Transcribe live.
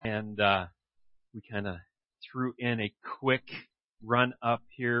and we kind of threw in a quick run up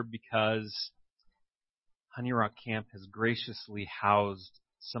here because Honey Rock Camp has graciously housed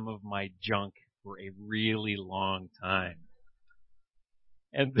some of my junk for a really long time.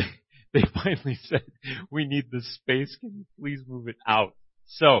 And they finally said, we need this space. Can you please move it out?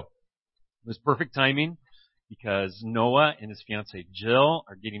 So it was perfect timing because Noah and his fiancée Jill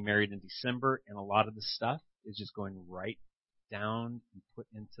are getting married in December, and a lot of the stuff is just going right down and put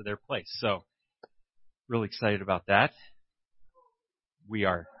into their place. So really excited about that. We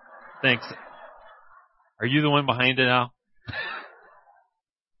are. Thanks. Are you the one behind it now?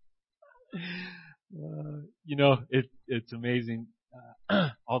 It's amazing.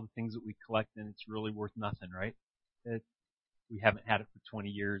 All the things that we collect, and it's really worth nothing, right? We haven't had it for 20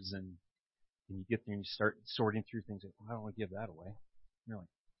 years, and you get there and you start sorting through things. Like, well, I don't want to give that away. And you're like,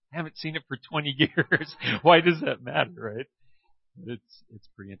 I haven't seen it for 20 years. Why does that matter, right? It's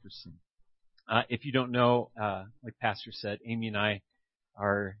pretty interesting. If you don't know, like Pastor said, Amy and I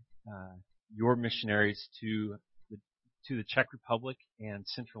are your missionaries to the Czech Republic and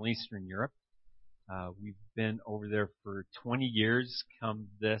Central and Eastern Europe. We've been over there for 20 years come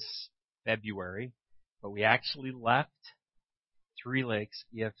this February, but we actually left Three Lakes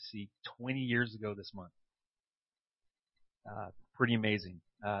EFC 20 years ago this month. Pretty amazing.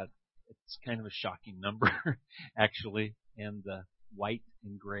 It's kind of a shocking number, actually, and the white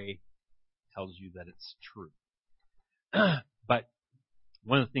and gray tells you that it's true. But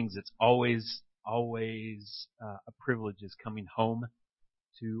one of the things that's always a privilege is coming home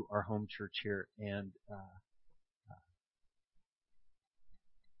to our home church here, and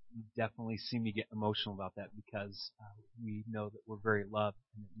you definitely see me get emotional about that because we know that we're very loved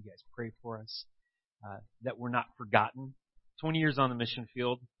and that you guys pray for us, that we're not forgotten. 20 years on the mission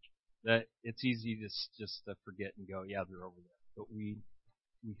field, that it's easy to just forget and go, yeah, they're over there. But we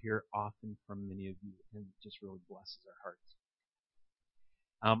hear often from many of you, and it just really blesses our hearts.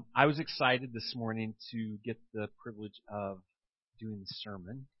 I was excited this morning to get the privilege of doing the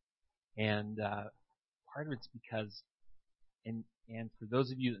sermon, and part of it's because, and for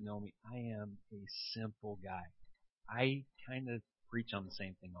those of you that know me, I am a simple guy. I kind of preach on the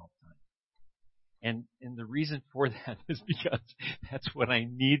same thing all the time. And the reason for that is because that's what I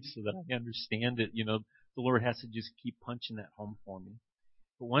need so that I understand it. You know, the Lord has to just keep punching that home for me.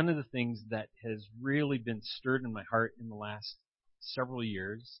 But one of the things that has really been stirred in my heart in the last several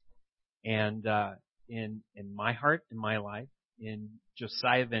years, and in my heart, in my life, in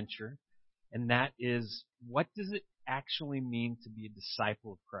Josiah Venture, and that is, what does it actually mean to be a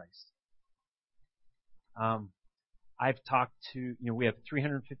disciple of Christ? I've talked to, we have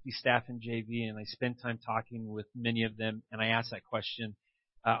 350 staff in JV, and I spend time talking with many of them, and I ask that question,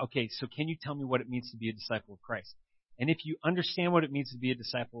 okay, so can you tell me what it means to be a disciple of Christ? And if you understand what it means to be a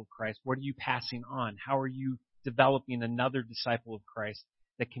disciple of Christ, what are you passing on? How are you developing another disciple of Christ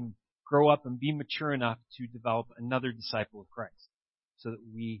that can grow up and be mature enough to develop another disciple of Christ, so that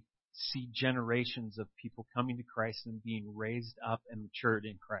we see generations of people coming to Christ and being raised up and matured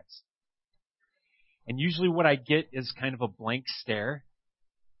in Christ? And usually what I get is kind of a blank stare.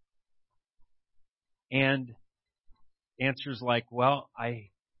 And answers like, well,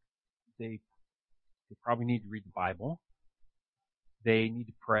 they probably need to read the Bible. They need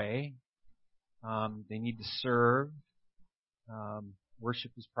to pray. They need to serve.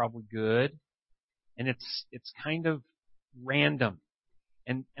 Worship is probably good. And it's kind of random.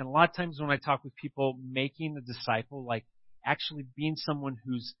 And a lot of times when I talk with people making a disciple, like actually being someone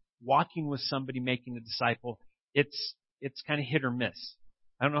who's walking with somebody making a disciple, it's kind of hit or miss.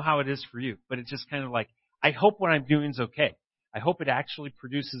 I don't know how it is for you, but it's just kind of like, I hope what I'm doing is okay. I hope it actually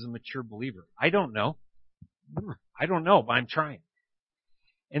produces a mature believer. I don't know, but I'm trying.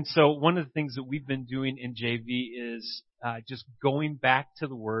 And so one of the things that we've been doing in JV is just going back to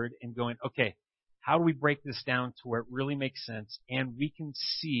the Word and going, okay, how do we break this down to where it really makes sense and we can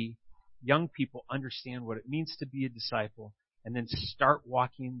see young people understand what it means to be a disciple, and then start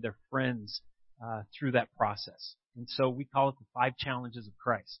walking their friends through that process. And so we call it the 5 challenges of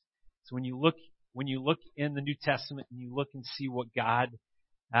Christ. So when you look in the New Testament and you look and see what God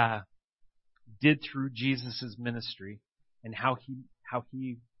did through Jesus' ministry and how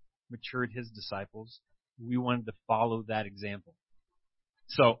he matured his disciples, we wanted to follow that example.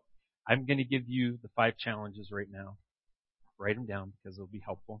 So I'm going to give you the 5 challenges right now. Write them down because it'll be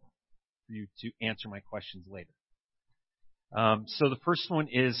helpful for you to answer my questions later. So the first one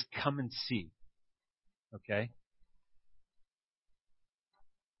is come and see. Okay?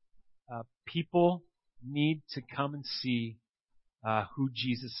 People need to come and see who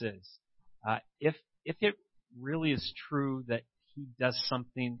Jesus is. If it really is true that he does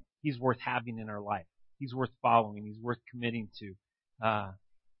something He's worth having in our life. He's worth following. He's worth committing to.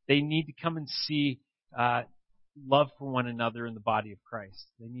 They need to come and see love for one another in the body of Christ.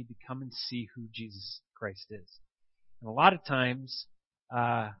 They need to come and see who Jesus Christ is. And a lot of times,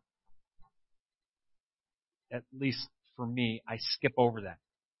 at least for me, I skip over that.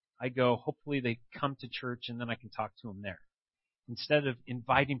 I go, hopefully they come to church and then I can talk to them there, instead of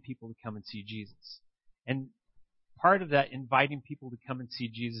inviting people to come and see Jesus. And part of that inviting people to come and see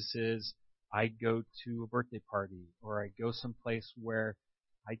Jesus is I go to a birthday party, or I go someplace where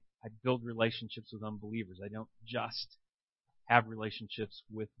I build relationships with unbelievers. I don't just have relationships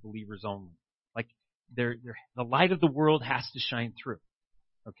with believers only. Like the light of the world has to shine through.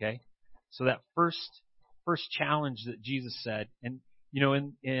 Okay? So that first challenge that Jesus said, and you know,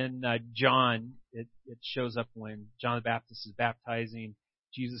 in John, it shows up when John the Baptist is baptizing,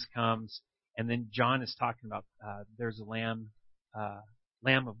 Jesus comes, and then John is talking about there's a Lamb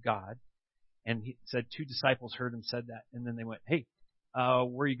of God, and he said 2 disciples heard him said that, and then they went, "Hey,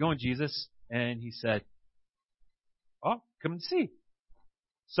 where are you going, Jesus?" And he said, "Oh, come and see."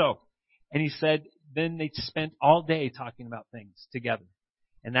 So, and he said, then they spent all day talking about things together,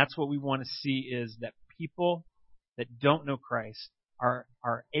 and that's what we want to see, is that people that don't know Christ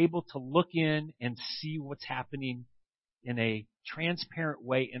are able to look in and see what's happening in a transparent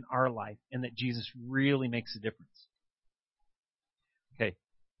way in our life, and that Jesus really makes a difference. Okay,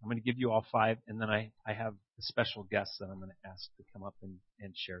 I'm going to give you all 5, and then I have a special guest that I'm going to ask to come up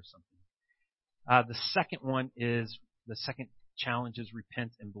and share something. The second challenge is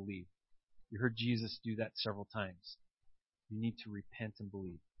repent and believe. You heard Jesus do that several times. You need to repent and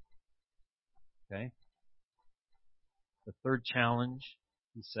believe. Okay? The third challenge,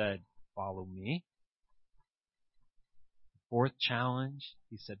 he said, follow me. The fourth challenge,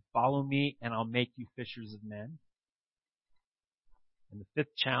 he said, follow me and I'll make you fishers of men. And the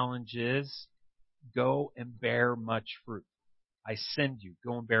fifth challenge is, go and bear much fruit. I send you,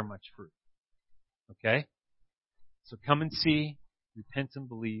 go and bear much fruit. Okay? So come and see, repent and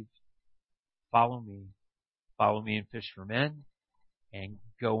believe, follow me and fish for men, and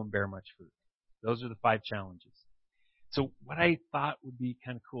go and bear much fruit. Those are the 5 challenges. So what I thought would be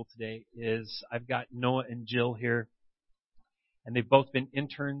kind of cool today is I've got Noah and Jill here, and they've both been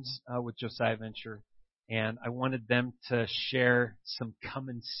interns with Josiah Venture, and I wanted them to share some come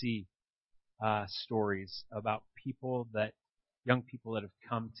and see stories about young people that have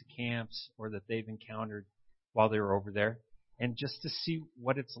come to camps or that they've encountered while they were over there, and just to see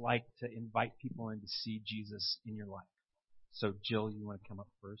what it's like to invite people in to see Jesus in your life. So Jill, you want to come up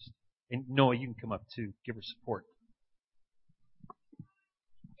first? And Noah, you can come up too. Give her support.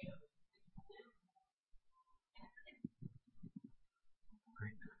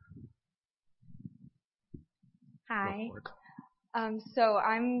 Hi. So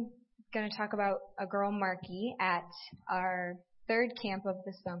I'm going to talk about a girl, Marky, at our third camp of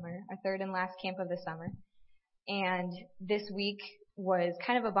the summer, our third and last camp of the summer. And this week was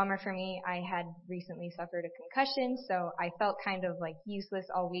kind of a bummer for me. I had recently suffered a concussion, so I felt kind of like useless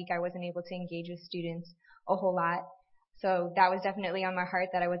all week. I wasn't able to engage with students a whole lot. So that was definitely on my heart,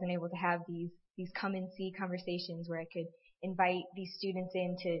 that I wasn't able to have these come and see conversations where I could invite these students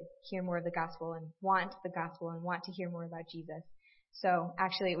in to hear more of the gospel and want to hear more about Jesus. So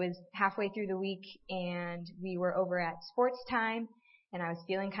actually it was halfway through the week and we were over at sports time and I was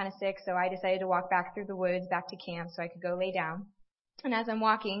feeling kind of sick, so I decided to walk back through the woods back to camp so I could go lay down. And as I'm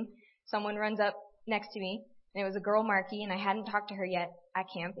walking, someone runs up next to me, and it was a girl, Marky, and I hadn't talked to her yet at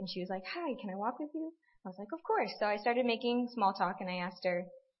camp, and she was like, "Hi, can I walk with you?" I was like, "Of course." So I started making small talk and I asked her,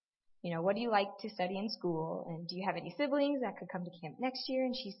 what do you like to study in school? And do you have any siblings that could come to camp next year?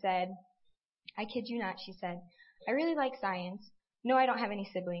 And she said, I kid you not, she said, "I really like science. No, I don't have any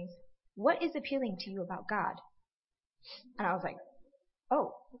siblings. What is appealing to you about God?" And I was like,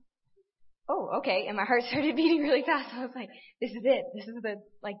 oh, okay. And my heart started beating really fast. I was like, this is it. This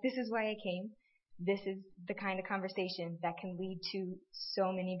is why I came. This is the kind of conversation that can lead to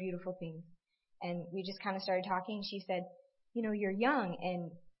so many beautiful things. And we just kind of started talking. She said, you're young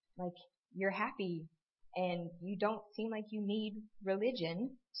and you're happy and you don't seem like you need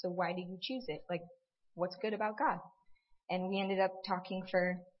religion. So why do you choose it? What's good about God? And we ended up talking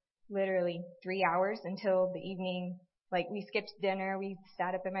for literally 3 hours until the evening. We skipped dinner. We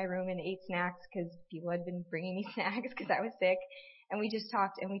sat up in my room and ate snacks because people had been bringing me snacks because I was sick. And we just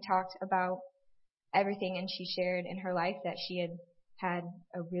talked, and we talked about everything. And she shared in her life that she had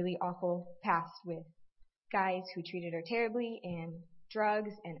a really awful past with guys who treated her terribly, and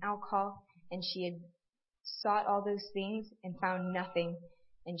drugs and alcohol. And she had sought all those things and found nothing.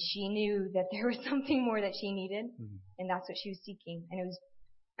 And she knew that there was something more that she needed, and that's what she was seeking. And it was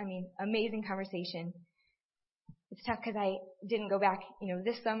amazing conversation. It's tough because I didn't go back,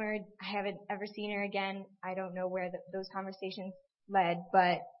 this summer. I haven't ever seen her again. I don't know where those conversations led,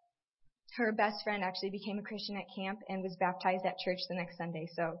 but her best friend actually became a Christian at camp and was baptized at church the next Sunday.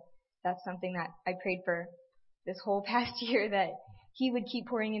 So that's something that I prayed for this whole past year, that he would keep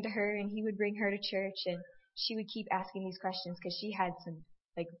pouring into her and he would bring her to church and she would keep asking these questions, because she had some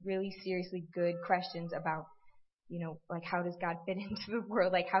really seriously good questions about, how does God fit into the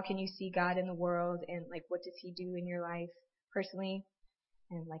world? How can you see God in the world? And what does he do in your life personally?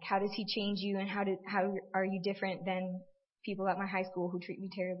 And how does he change you? And how are you different than people at my high school who treat me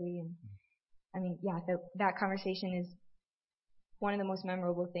terribly? And that conversation is one of the most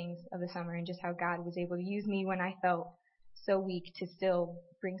memorable things of the summer, and just how God was able to use me when I felt so weak to still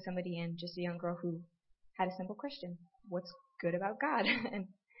bring somebody in, just a young girl who had a simple question: what's good about God? And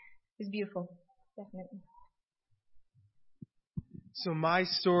it was beautiful, definitely. So my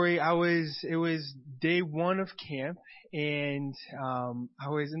story, it was day one of camp, and I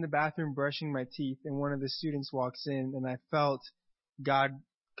was in the bathroom brushing my teeth, and one of the students walks in, and I felt God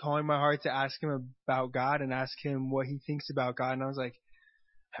calling my heart to ask him about God and ask him what he thinks about God. And I was like,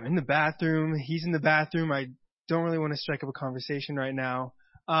 I'm in the bathroom, he's in the bathroom, I don't really want to strike up a conversation right now.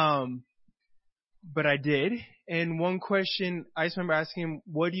 But I did. And one question, I just remember asking him,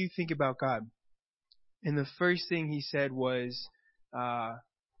 what do you think about God? And the first thing he said was, I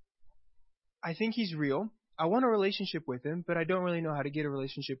think he's real. I want a relationship with him, but I don't really know how to get a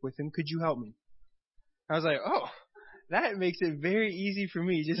relationship with him. Could you help me? I was like, oh, that makes it very easy for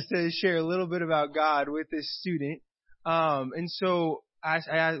me just to share a little bit about God with this student. And so I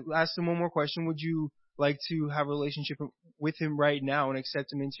asked him one more question. Would you like to have a relationship with him right now and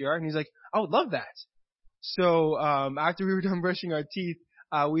accept him into your heart? And he's like, I would love that. So after we were done brushing our teeth,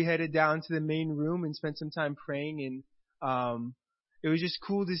 we headed down to the main room and spent some time praying. And it was just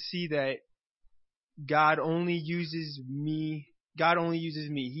cool to see that God only uses me. God only uses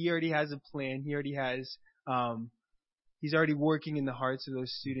me. He already has a plan. He already has, he's already working in the hearts of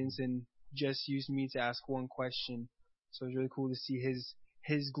those students, and just used me to ask one question. So it was really cool to see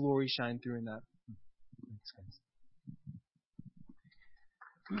his glory shine through in that. Thanks, guys.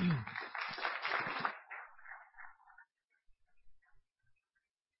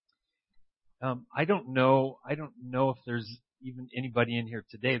 I don't know if there's even anybody in here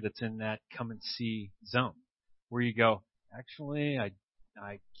today that's in that come and see zone where you go, actually, I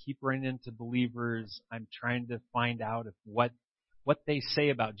keep running into believers. I'm trying to find out if what they say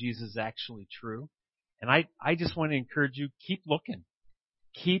about Jesus is actually true. And I just want to encourage you, keep looking.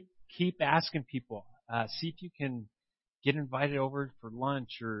 Keep asking people. See if you can get invited over for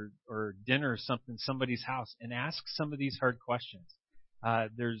lunch or dinner or something, somebody's house, and ask some of these hard questions.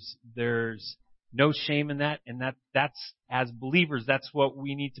 There's no shame in that, and that's, as believers, that's what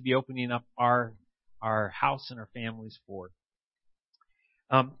we need to be opening up our house and our families for.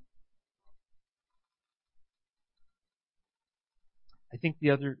 I think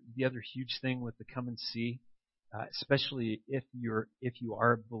the other huge thing with the come and see, especially if you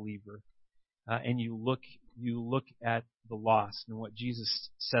are a believer, and you look at the lost and what Jesus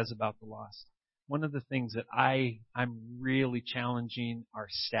says about the lost. One of the things that I'm really challenging our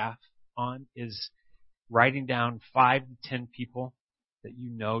staff on is writing down 5 to 10 people that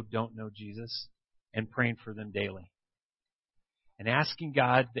don't know Jesus and praying for them daily. And asking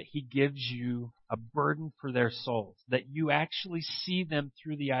God that He gives you a burden for their souls, that you actually see them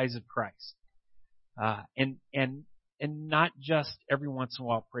through the eyes of Christ. And not just every once in a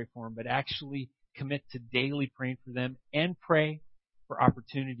while pray for them, but actually commit to daily praying for them and pray for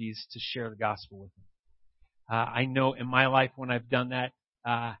opportunities to share the gospel with them. I know in my life when I've done that,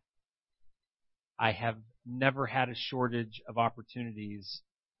 I have never had a shortage of opportunities,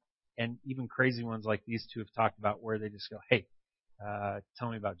 and even crazy ones like these two have talked about, where they just go, hey,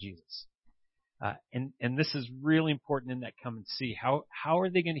 tell me about Jesus. And this is really important in that come and see. How are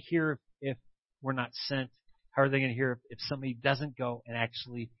they going to hear if we're not sent? How are they going to hear if somebody doesn't go and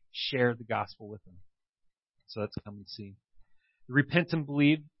actually share the gospel with them? So that's come and see. Repent and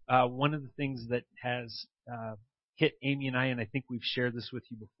believe. One of the things that has hit Amy and I think we've shared this with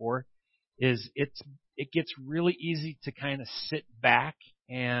you before, is it gets really easy to kind of sit back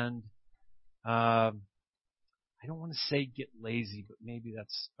and I don't want to say get lazy, but maybe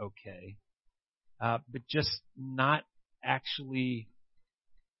that's okay. But just not actually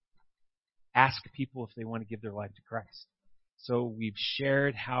ask people if they want to give their life to Christ. So we've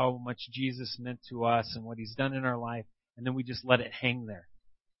shared how much Jesus meant to us and what He's done in our life, and then we just let it hang there.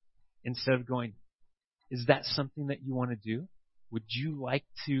 Instead of going, is that something that you want to do? Would you like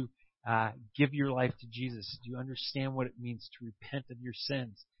to give your life to Jesus? Do you understand what it means to repent of your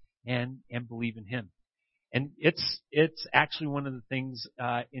sins and believe in Him. And it's actually one of the things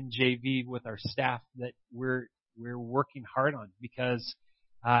in JV with our staff that we're working hard on, because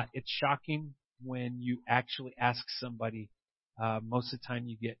it's shocking when you actually ask somebody. Most of the time,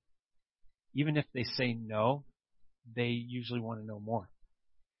 you get, even if they say no, they usually want to know more.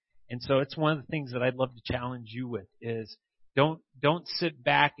 And so it's one of the things that I'd love to challenge you with is don't sit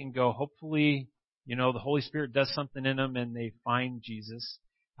back and go, hopefully, the Holy Spirit does something in them and they find Jesus.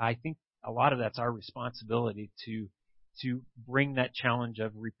 I think a lot of that's our responsibility to bring that challenge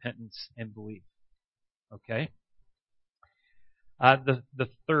of repentance and belief. Okay? The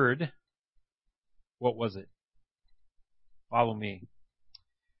third, what was it? Follow me.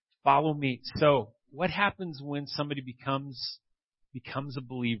 Follow me. So what happens when somebody becomes a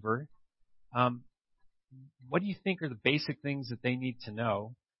believer? What do you think are the basic things that they need to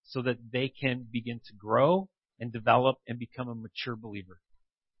know so that they can begin to grow and develop and become a mature believer?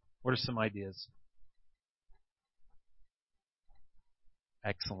 What are some ideas?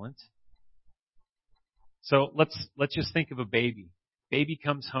 Excellent. So let's just think of a baby. Baby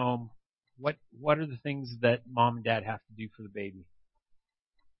comes home. What are the things that mom and dad have to do for the baby?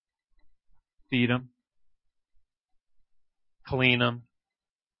 Feed them. Clean them.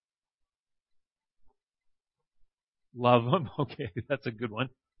 Love them. Okay, that's a good one.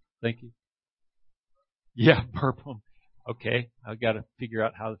 Thank you. Yeah, burp them. Okay, I've got to figure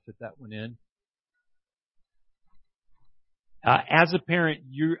out how to fit that one in. As a parent,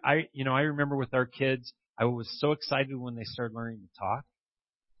 I remember with our kids, I was so excited when they started learning to talk.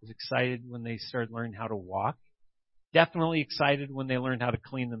 I was excited when they started learning how to walk. Definitely excited when they learned how to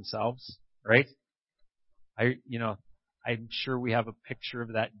clean themselves, right? I'm sure we have a picture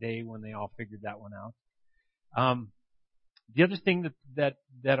of that day when they all figured that one out. The other thing that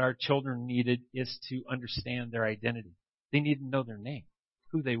our children needed is to understand their identity. They needed to know their name,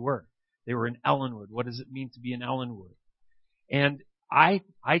 who they were. They were in Ellenwood. What does it mean to be in Ellenwood? And I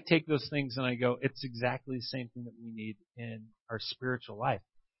take those things and I go, it's exactly the same thing that we need in our spiritual life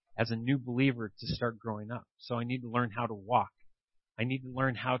as a new believer to start growing up. So I need to learn how to walk. I need to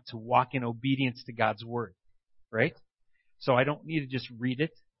learn how to walk in obedience to God's Word, right? So I don't need to just read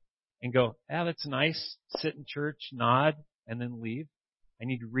it and go, that's nice, sit in church, nod, and then leave. I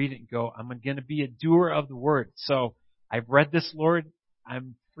need to read it and go, I'm going to be a doer of the Word. So I've read this, Lord.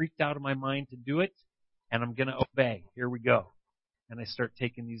 I'm freaked out of my mind to do it, and I'm going to obey. Here we go. And I start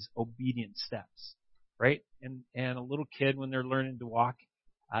taking these obedient steps, right? And a little kid, when they're learning to walk,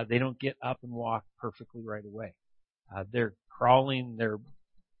 they don't get up and walk perfectly right away. They're crawling, they're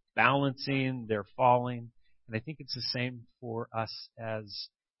balancing, they're falling. And I think it's the same for us as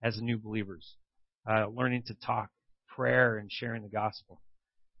new believers. Learning to talk, prayer, and sharing the gospel.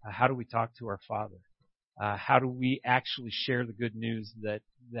 How do we talk to our Father? How do we actually share the good news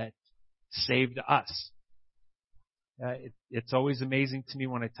that saved us? It's always amazing to me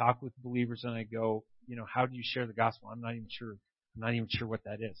when I talk with believers and I go, how do you share the gospel? I'm not even sure what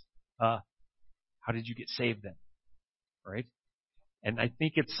that is. How did you get saved then? Right? And I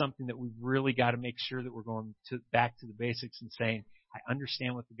think it's something that we've really got to make sure that we're going back to the basics and saying, I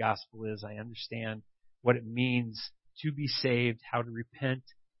understand what the gospel is. I understand what it means to be saved, how to repent,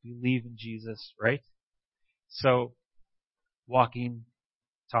 believe in Jesus, right? So, walking,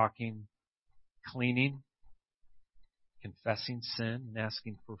 talking, cleaning, confessing sin and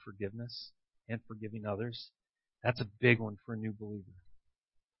asking for forgiveness and forgiving others. That's a big one for a new believer.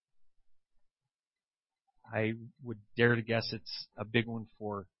 I would dare to guess it's a big one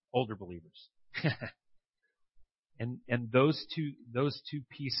for older believers. and those two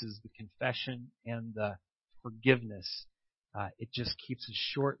pieces, the confession and the forgiveness, it just keeps a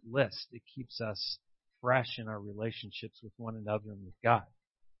short list. It keeps us fresh in our relationships with one another and with God.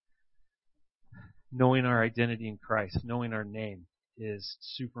 Knowing our identity in Christ, knowing our name is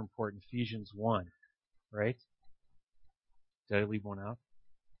super important. Ephesians 1, right? Did I leave one out?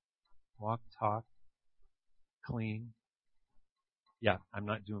 Walk, talk, clean. Yeah, I'm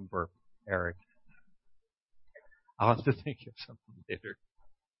not doing burp, Eric. I'll have to think of something later.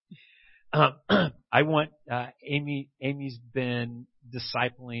 I want Amy's been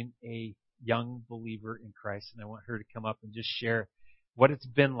discipling a young believer in Christ, and I want her to come up and just share what it's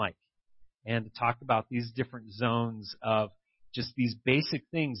been like and to talk about these different zones of just these basic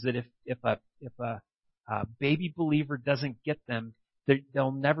things that if a baby believer doesn't get them,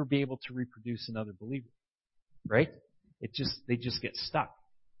 they'll never be able to reproduce another believer, right? They just get stuck.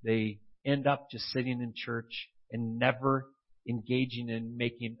 They end up just sitting in church and never engaging in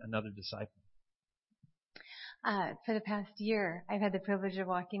making another disciple. For the past year, I've had the privilege of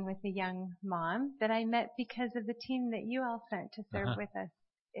walking with a young mom that I met because of the team that you all sent to serve with us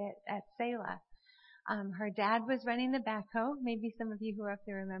at Selah. Her dad was running the backhoe. Maybe some of you who are up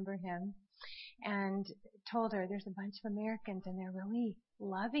there remember him. And told her, there's a bunch of Americans and they're really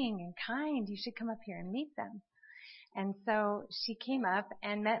loving and kind. You should come up here and meet them. And so she came up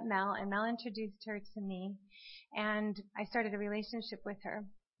and met Mel, and Mel introduced her to me, and I started a relationship with her.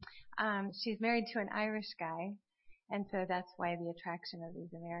 She's married to an Irish guy, and so that's why the attraction of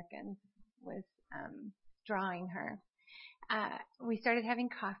these Americans was drawing her. We started having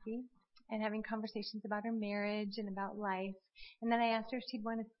coffee and having conversations about her marriage and about life. And then I asked her if she'd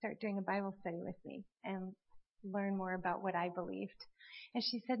want to start doing a Bible study with me and learn more about what I believed. And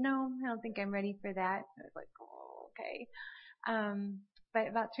she said, no, I don't think I'm ready for that. I was like, oh, okay. But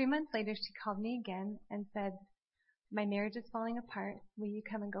about 3 months later, she called me again and said, my marriage is falling apart. Will you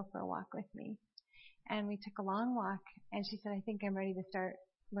come and go for a walk with me? And we took a long walk, and she said, I think I'm ready to start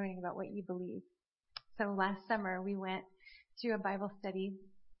learning about what you believe. So last summer, we went through a Bible study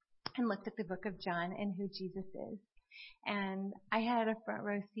and looked at the book of John and who Jesus is. And I had a front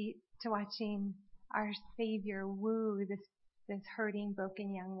row seat to watching our Savior woo this hurting,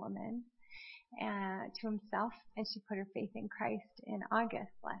 broken young woman to himself, and she put her faith in Christ in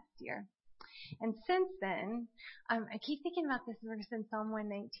August last year. And since then, I keep thinking about this verse in Psalm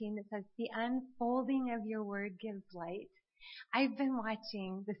 119 that says, the unfolding of your word gives light. I've been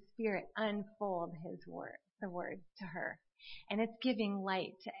watching the Spirit unfold His word, the word to her, and it's giving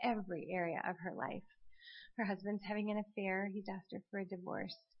light to every area of her life. Her husband's having an affair. He's asked her for a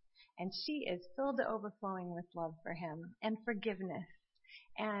divorce, and she is filled to overflowing with love for him and forgiveness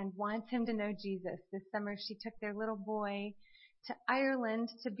and wants him to know Jesus. This summer, she took their little boy to Ireland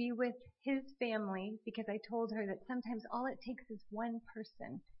to be with his family, because I told her that sometimes all it takes is one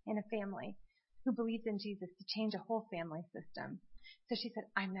person in a family who believes in Jesus to change a whole family system. So she said,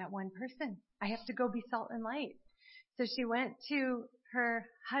 I'm that one person. I have to go be salt and light. So she went to her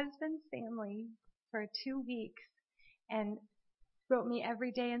husband's family for 2 weeks and wrote me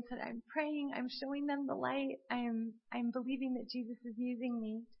every day and said, I'm praying, I'm showing them the light, I'm believing that Jesus is using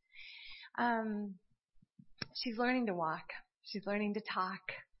me. She's learning to walk. She's learning to talk.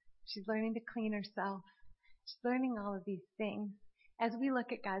 She's learning to clean herself. She's learning all of these things as we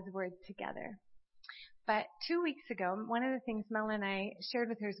look at God's Word together. But 2 weeks ago, one of the things Mel and I shared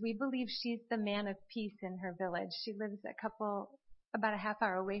with her is we believe she's the man of peace in her village. She lives about a half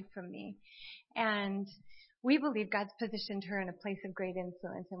hour away from me. And we believe God's positioned her in a place of great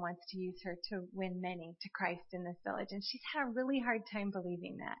influence and wants to use her to win many to Christ in this village. And she's had a really hard time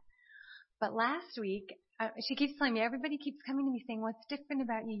believing that. But last week, she keeps telling me, everybody keeps coming to me saying, what's different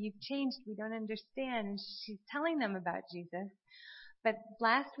about you? You've changed. We don't understand. And she's telling them about Jesus. But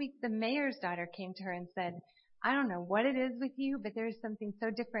last week, the mayor's daughter came to her and said, I don't know what it is with you, but there's something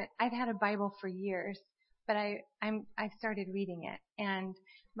so different. I've had a Bible for years, but I've started reading it. And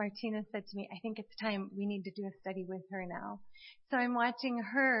Martina said to me, I think it's time we need to do a study with her now. So I'm watching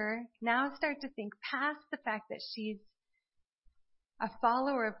her now start to think past the fact that she's a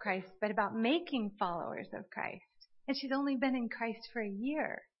follower of Christ, but about making followers of Christ. And she's only been in Christ for a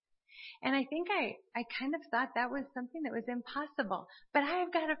year. And I think I kind of thought that was something that was impossible. But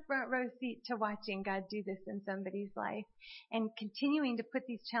I've got a front row seat to watching God do this in somebody's life and continuing to put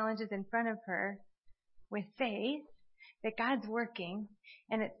these challenges in front of her with faith that God's working,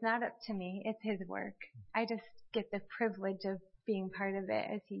 and it's not up to me, it's His work. I just get the privilege of being part of it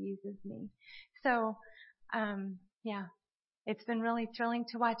as He uses me. So, it's been really thrilling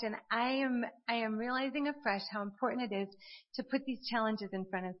to watch, and I am realizing afresh how important it is to put these challenges in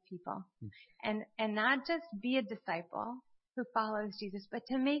front of people, and not just be a disciple who follows Jesus, but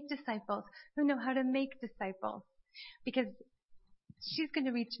to make disciples who know how to make disciples, because she's going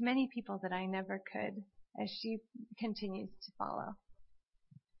to reach many people that I never could as she continues to follow.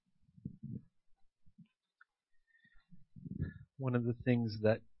 One of the things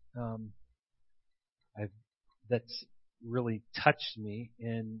that that's really touched me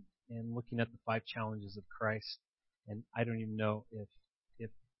in looking at the 5 challenges of Christ, and I don't even know if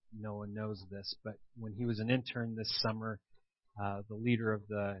no one knows this, but when he was an intern this summer, the leader of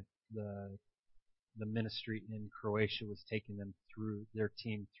the ministry in Croatia was taking them through their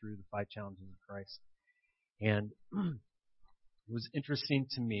team through the 5 challenges of Christ, and it was interesting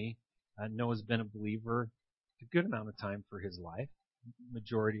to me. Noah's been a believer a good amount of time for his life,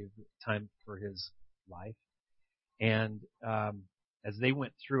 majority of the time for his life. And as they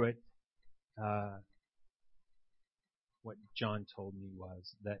went through it, what John told me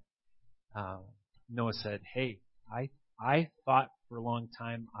was that Noah said, hey, I thought for a long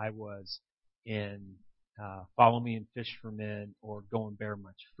time I was in follow me and fish for men or go and bear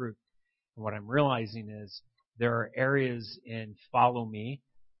much fruit. And what I'm realizing is there are areas in follow me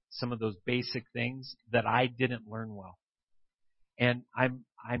some of those basic things that I didn't learn well. And I'm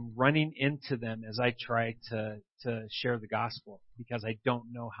running into them as I try to share the gospel because I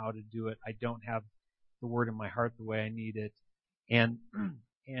don't know how to do it. I don't have the word in my heart the way I need it. And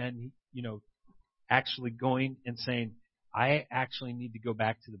actually going and saying, I actually need to go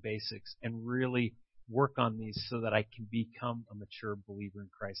back to the basics and really work on these so that I can become a mature believer in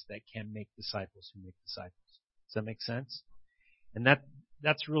Christ that can make disciples who make disciples. Does that make sense? And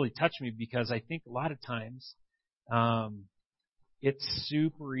that's really touched me because I think a lot of times, it's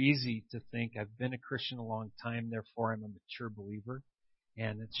super easy to think I've been a Christian a long time, therefore I'm a mature believer,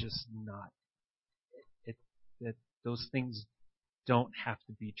 and it's just not. Those things don't have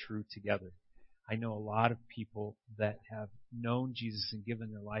to be true together. I know a lot of people that have known Jesus and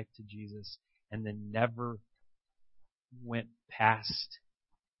given their life to Jesus and then never went past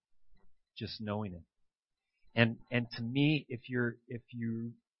just knowing it. And to me, if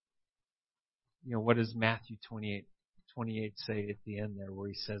you what does Matthew 28 say at the end there, where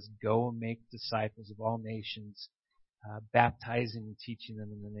he says, "Go and make disciples of all nations, baptizing and teaching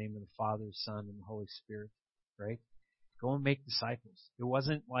them in the name of the Father, Son, and the Holy Spirit." Right? Go and make disciples. It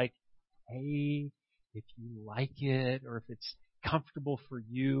wasn't like, hey, if you like it, or if it's comfortable for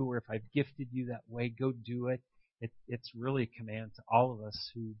you, or if I've gifted you that way, go do it. It's really a command to all of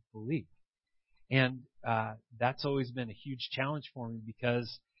us who believe. And that's always been a huge challenge for me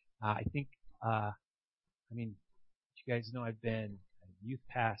because I think, you guys know I've been a youth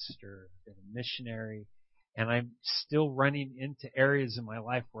pastor, been a missionary, and I'm still running into areas in my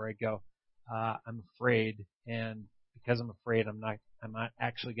life where I go, I'm afraid, and because I'm afraid, I'm not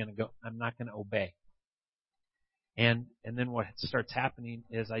actually going to go. I'm not going to obey. And then what starts happening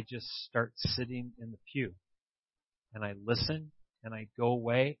is I just start sitting in the pew, and I listen, and I go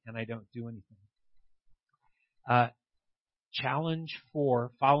away, and I don't do anything. Challenge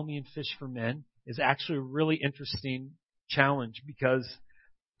for Follow Me and Fish for Men is actually a really interesting challenge because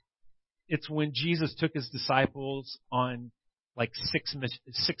it's when Jesus took his disciples on like six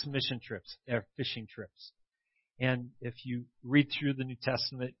mission trips, fishing trips. And if you read through the New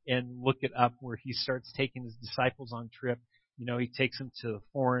Testament and look it up where he starts taking his disciples on trip, he takes them to the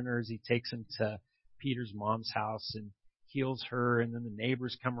foreigners, he takes them to Peter's mom's house and heals her, and then the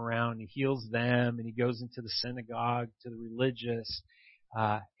neighbors come around, and he heals them, and he goes into the synagogue to the religious,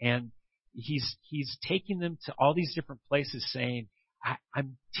 and he's taking them to all these different places saying,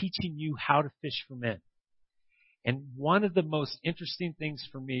 I'm teaching you how to fish for men. And one of the most interesting things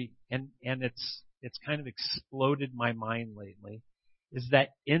for me, and it's kind of exploded my mind lately, is that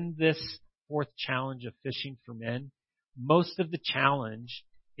in this fourth challenge of fishing for men, most of the challenge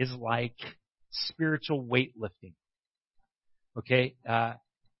is like spiritual weightlifting. Okay,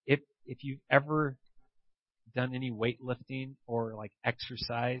 if you've ever done any weightlifting or like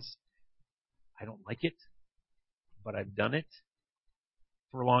exercise, I don't like it, but I've done it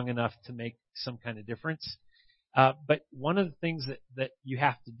for long enough to make some kind of difference. But one of the things that you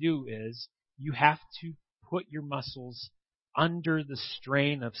have to do is you have to put your muscles under the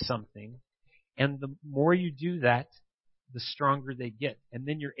strain of something, and the more you do that, the stronger they get, and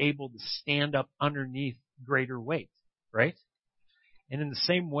then you're able to stand up underneath greater weight, right? And in the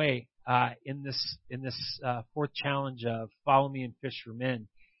same way, in this fourth challenge of Follow Me and Fish for Men,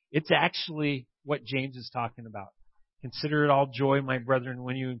 it's actually what James is talking about. Consider it all joy, my brethren,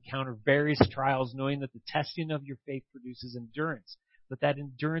 when you encounter various trials, knowing that the testing of your faith produces endurance. Let that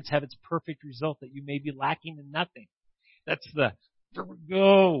endurance have its perfect result, that you may be lacking in nothing. That's here we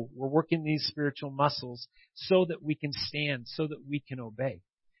go. We're working these spiritual muscles so that we can stand, so that we can obey.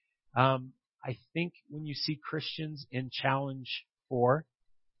 I think when you see Christians in challenge 4,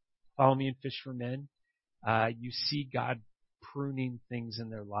 Follow Me and Fish for Men, you see God pruning things in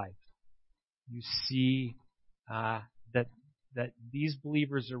their life. You see that these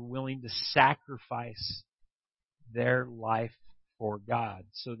believers are willing to sacrifice their life for God.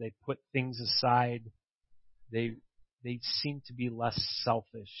 So they put things aside. They seem to be less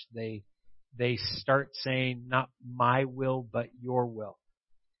selfish. They start saying, not my will, but your will.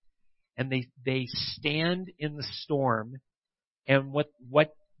 And they stand in the storm. And what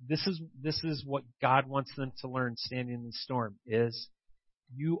this is what God wants them to learn standing in the storm is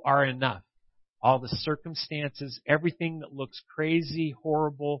you are enough. All the circumstances, everything that looks crazy,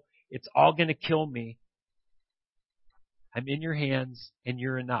 horrible, it's all going to kill me. I'm in your hands and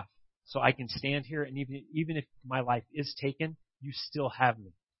you're enough. So I can stand here, and even if my life is taken, you still have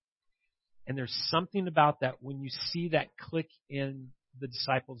me. And there's something about that when you see that click in the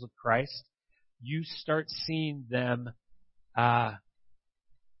disciples of Christ, you start seeing them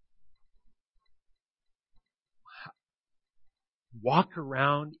walk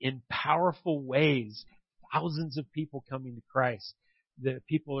around in powerful ways. Thousands of people coming to Christ. The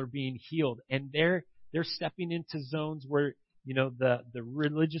people are being healed, and they're stepping into zones where, the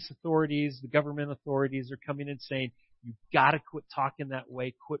religious authorities, the government authorities are coming and saying, "You got to quit talking that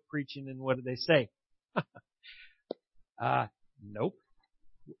way, quit preaching." And what do they say? Nope.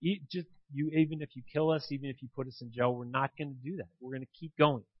 Even if you kill us, even if you put us in jail, we're not going to do that. We're going to keep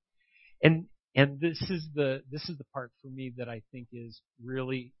going. And this is the part for me that I think is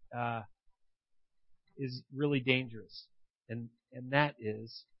really dangerous. And that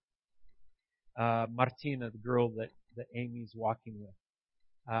is Martina, the girl that Amy's walking with.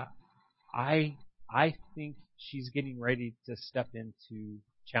 I think she's getting ready to step into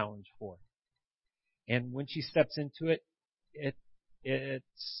challenge 4. And when she steps into it,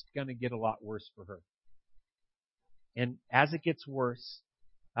 it's going to get a lot worse for her. And as it gets worse,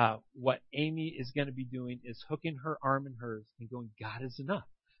 what Amy is going to be doing is hooking her arm in hers and going, "God is enough.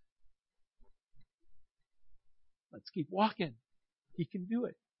 Let's keep walking. He can do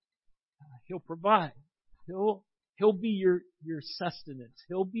it. He'll provide. He'll be your sustenance.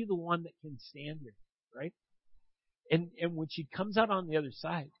 He'll be the one that can stand here," right? And when she comes out on the other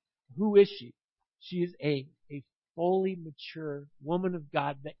side, who is she? She is a fully mature woman of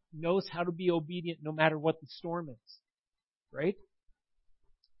God that knows how to be obedient no matter what the storm is, right?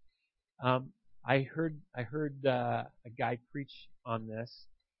 I heard a guy preach on this,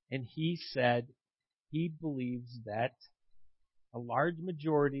 and he said he believes that a large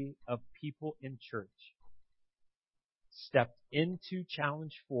majority of people in church stepped into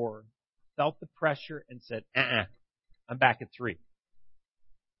challenge 4, felt the pressure, and said, I'm back at 3.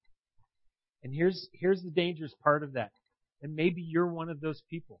 And here's the dangerous part of that. And maybe you're one of those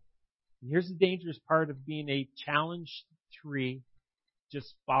people. And here's the dangerous part of being a challenge 3,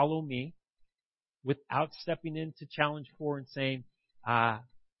 just follow me, without stepping into challenge 4 and saying,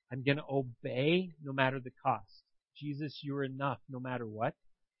 I'm going to obey no matter the cost. Jesus, you're enough no matter what.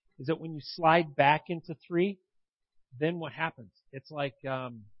 Is that when you slide back into 3, then what happens? It's like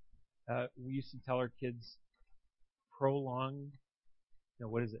we used to tell our kids,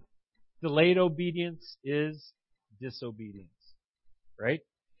 delayed obedience is disobedience, right?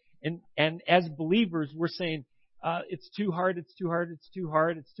 And as believers, we're saying, it's too hard, it's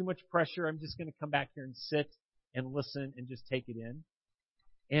too much pressure. I'm just going to come back here and sit and listen and just take it in.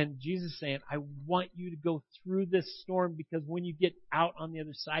 And Jesus is saying, I want you to go through this storm, because when you get out on the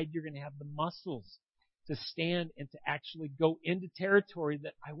other side, you're going to have the muscles to stand and to actually go into territory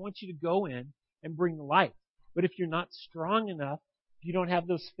that I want you to go in and bring the light. But if you're not strong enough, if you don't have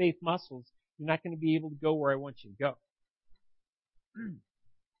those faith muscles, you're not going to be able to go where I want you to go.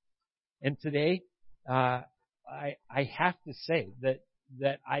 And today, I have to say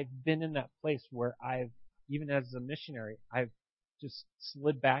that I've been in that place where even as a missionary, I've just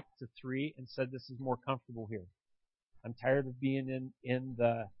slid back to 3 and said, this is more comfortable here. I'm tired of being in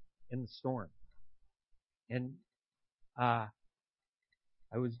the storm. And I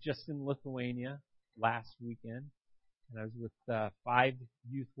was just in Lithuania last weekend, and I was with 5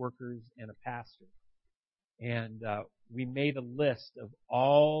 youth workers and a pastor. And we made a list of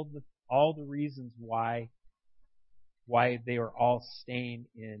all the reasons why they were all staying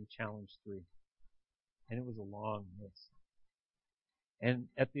in Challenge 3. And it was a long list. And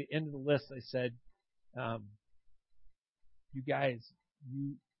at the end of the list, I said, you guys,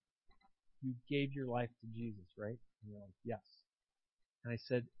 you gave your life to Jesus, right? And they're like, yes. And I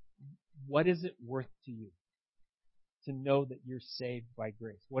said, what is it worth to you to know that you're saved by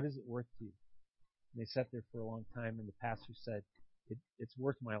grace? What is it worth to you? And they sat there for a long time, and the pastor said, it's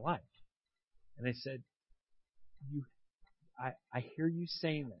worth my life. And I said, I hear you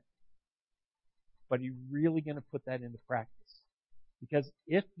saying that, but are you really going to put that into practice? Because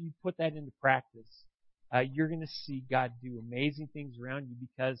if you put that into practice, you're going to see God do amazing things around you,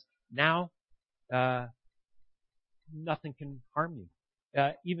 because now nothing can harm you.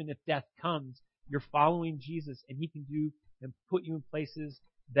 Even if death comes, you're following Jesus, and He can do and put you in places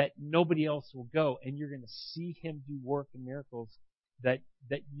that nobody else will go, and you're going to see Him do work and miracles that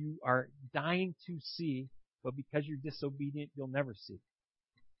you are dying to see, but because you're disobedient, you'll never see.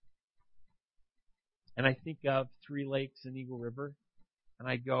 And I think of 3 Lakes and Eagle River, and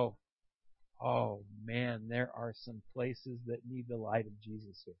I go, oh man, there are some places that need the light of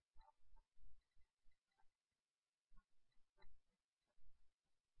Jesus here.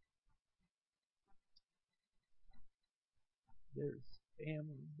 There's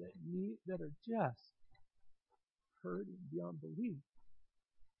families that are just hurting beyond belief.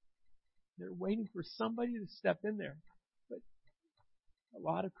 They're waiting for somebody to step in there. But a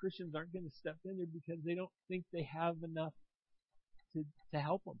lot of Christians aren't going to step in there because they don't think they have enough to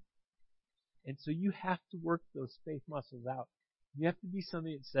help them. And so you have to work those faith muscles out. You have to be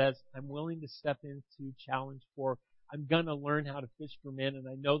somebody that says, I'm willing to step into challenge for, I'm going to learn how to fish for men, and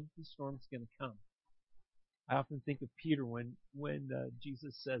I know that the storm's going to come. I often think of Peter when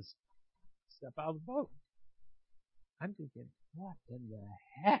Jesus says, step out of the boat. I'm thinking, what in the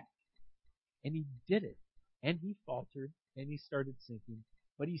heck? And he did it. And he faltered, and he started sinking,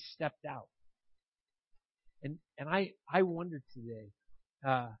 but he stepped out. And I wonder today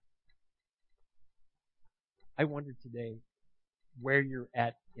where you're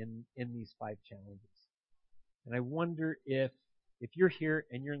at in these 5 challenges. And I wonder if you're here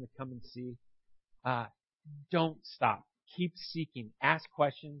and you're in the come and see, don't stop. Keep seeking. Ask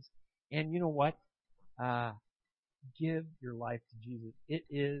questions. And you know what? Give your life to Jesus.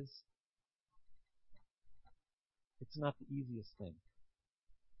 It's not the easiest thing,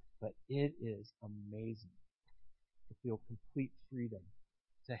 but it is amazing to feel complete freedom,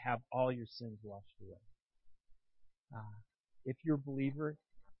 to have all your sins washed away. If you're a believer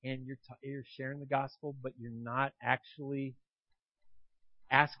and you're sharing the gospel, but you're not actually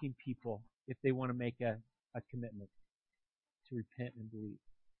asking people if they want to make a commitment to repent and believe,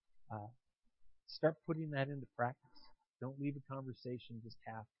 start putting that into practice. Don't leave a conversation just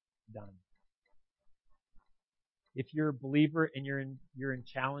half done. If you're a believer and you're in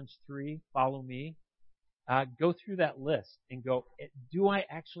challenge 3, follow me. Go through that list and go, do I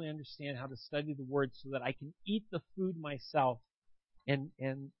actually understand how to study the Word so that I can eat the food myself and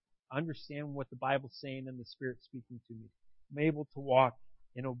understand what the Bible's saying and the Spirit speaking to me? Am I able to walk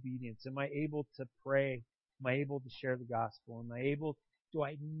in obedience? Am I able to pray? Am I able to share the gospel? Do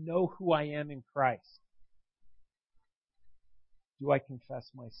I know who I am in Christ? Do I confess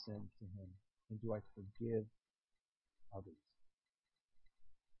my sin to Him? And do I forgive others?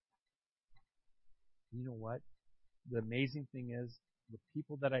 You know what? The amazing thing is, the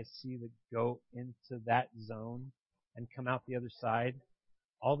people that I see that go into that zone and come out the other side,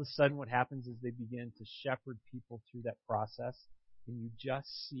 all of a sudden what happens is they begin to shepherd people through that process, and you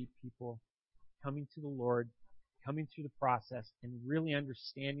just see people coming to the Lord, coming through the process, and really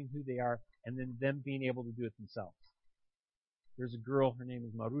understanding who they are, and then them being able to do it themselves. There's a girl, her name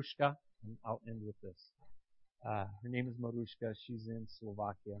is Marushka, and I'll end with this. Her name is Marushka. She's in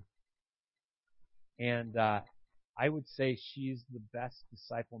Slovakia. And I would say she's the best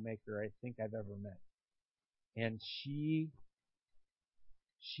disciple maker I think I've ever met. And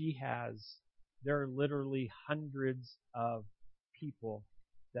there are literally hundreds of people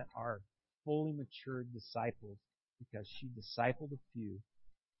that are fully matured disciples because she discipled a few,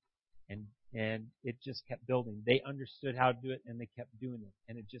 and it just kept building. They understood how to do it, and they kept doing it,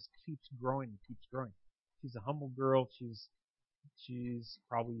 and it just keeps growing and keeps growing. She's a humble girl. She's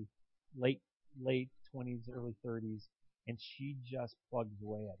probably late 20s, early 30s, and she just plugs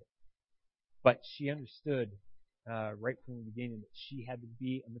away at it. But she understood right from the beginning that she had to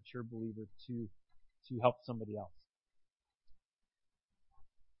be a mature believer to help somebody else.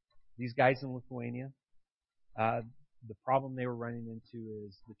 These guys in Lithuania, the problem they were running into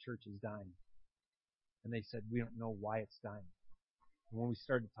is the church is dying. And they said, we don't know why it's dying. And when we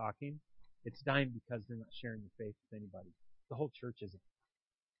started talking, it's dying because they're not sharing their faith with anybody. The whole church isn't.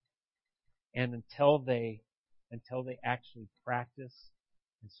 And until they actually practice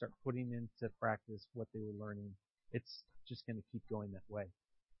and start putting into practice what they were learning, it's just going to keep going that way.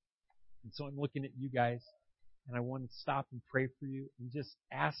 And so I'm looking at you guys, and I want to stop and pray for you and just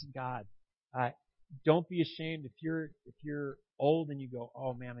ask God. Don't be ashamed if you're old and you go,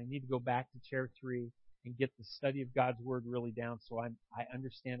 oh man, I need to go back to chair 3 and get the study of God's Word really down so I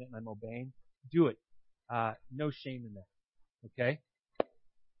understand it and I'm obeying. Do it. No shame in that. Okay?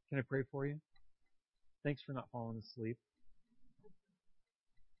 Can I pray for you? Thanks for not falling asleep.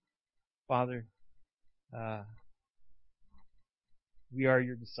 Father, we are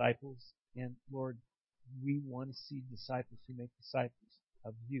your disciples, and Lord, we want to see disciples who make disciples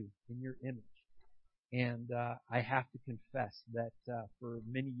of you in your image. And I have to confess that for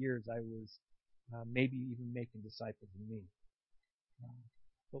many years I was maybe even making disciples of me.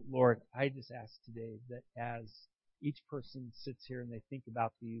 But Lord, I just ask today that as each person sits here and they think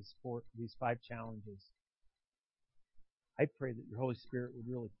about these 5 challenges, I pray that your Holy Spirit would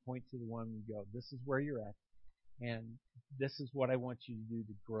really point to the one and go, this is where you're at, and this is what I want you to do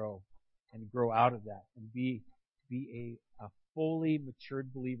to grow and grow out of that and be a fully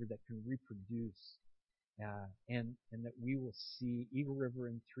matured believer that can reproduce, and that we will see Eagle River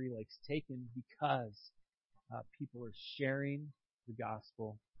and 3 Lakes taken because people are sharing the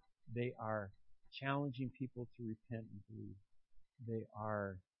gospel. They are challenging people to repent and believe. They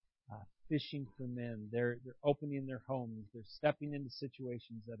are fishing for men. They're opening their homes. They're stepping into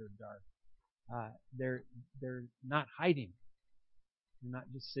situations that are dark. They're not hiding. They're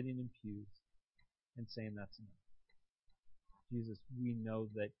not just sitting in pews and saying that's enough. Jesus, we know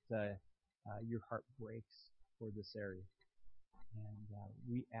that your heart breaks for this area.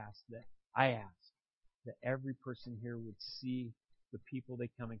 And I ask that every person here would see the people they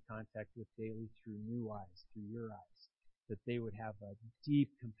come in contact with daily through new eyes, through your eyes, that they would have a deep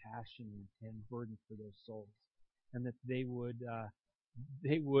compassion and burden for their souls, and that they would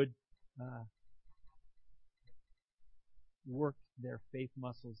work their faith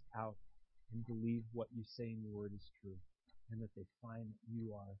muscles out and believe what you say in your word is true, and that they find that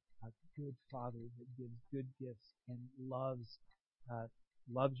you are a good Father that gives good gifts and loves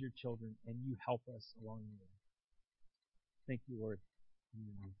your children, and you help us along the way. Thank you, Lord.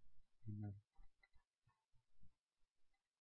 Amen. Amen.